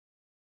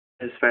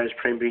As far as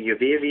primary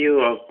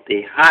review of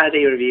the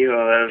holiday review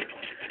of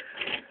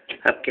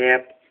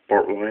Hubcap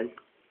Part 1,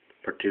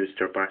 produced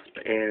by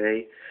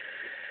Spiderus.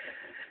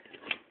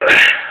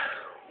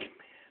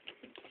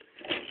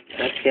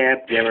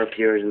 Hubcap never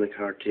appears in the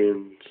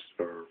cartoons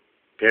or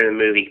appears in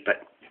the movie, but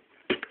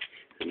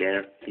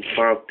yeah, he's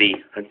part of the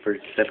Hunt for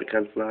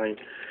Decepticons line.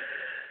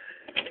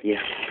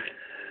 Yeah.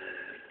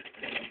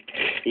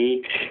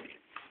 See?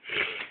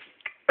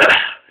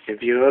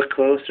 If you look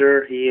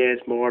closer, he is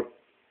more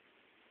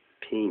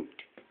pink.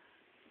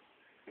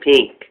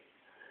 Pink.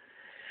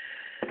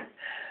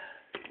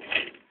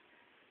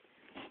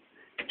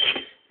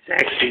 It's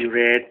actually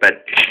red,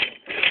 but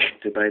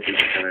to buy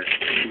this color.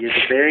 He has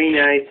a very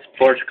nice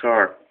sports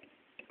car.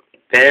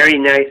 Very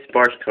nice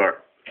sports car.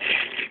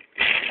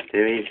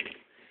 Anyway,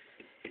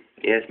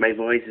 yes, my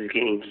voice is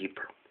getting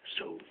deeper.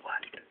 So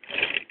what?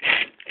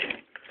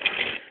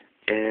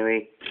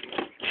 Anyway,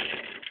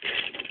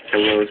 the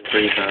world is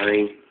pretty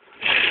fine.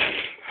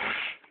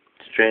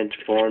 It's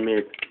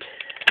transforming.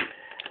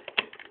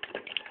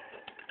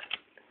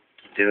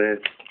 Do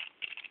it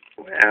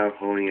without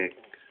holding it.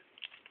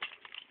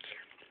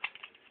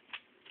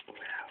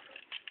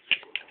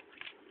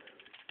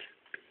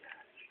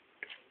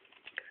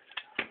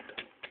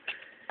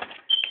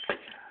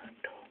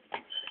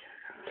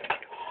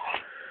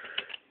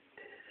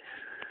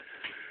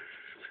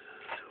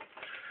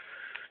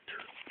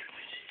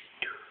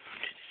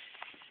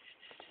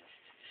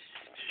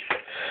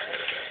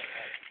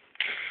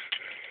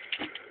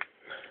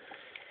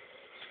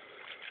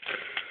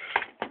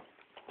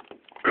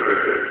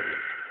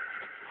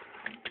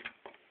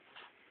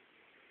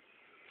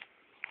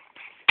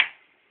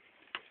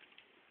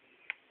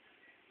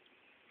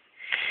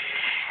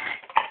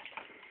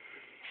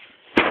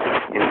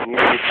 And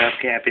here's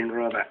Hubcap in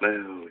robot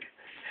mode.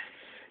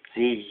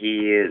 See,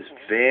 he is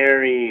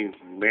very,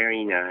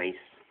 very nice.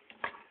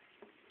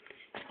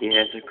 He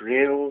has a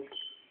grill.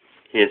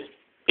 His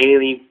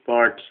alien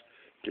parts.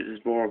 This is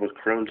more of a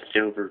chrome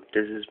silver.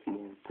 This is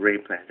more gray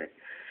plastic.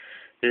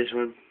 This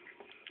one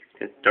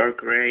is dark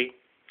gray.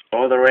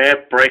 All the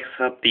red breaks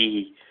up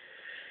the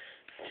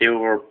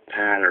silver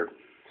pattern.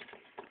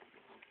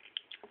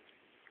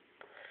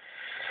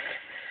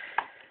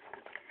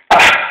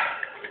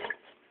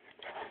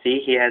 See,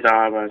 he has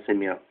eyebrows in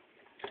milk.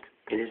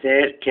 And his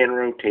head can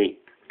rotate.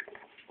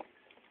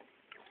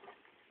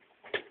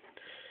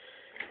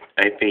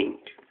 I think.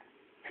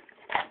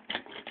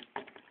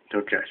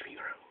 Don't judge me,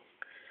 bro.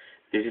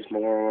 This is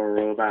more of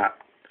a robot.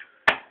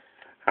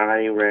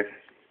 I reckon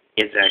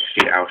it's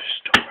actually out of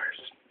stores.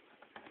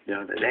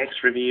 Now the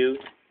next review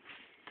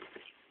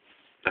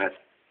that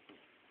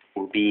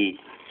will be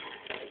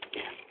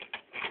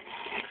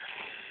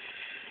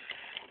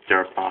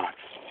their bots.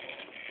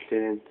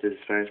 Didn't this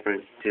first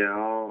print till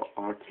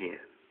all 10.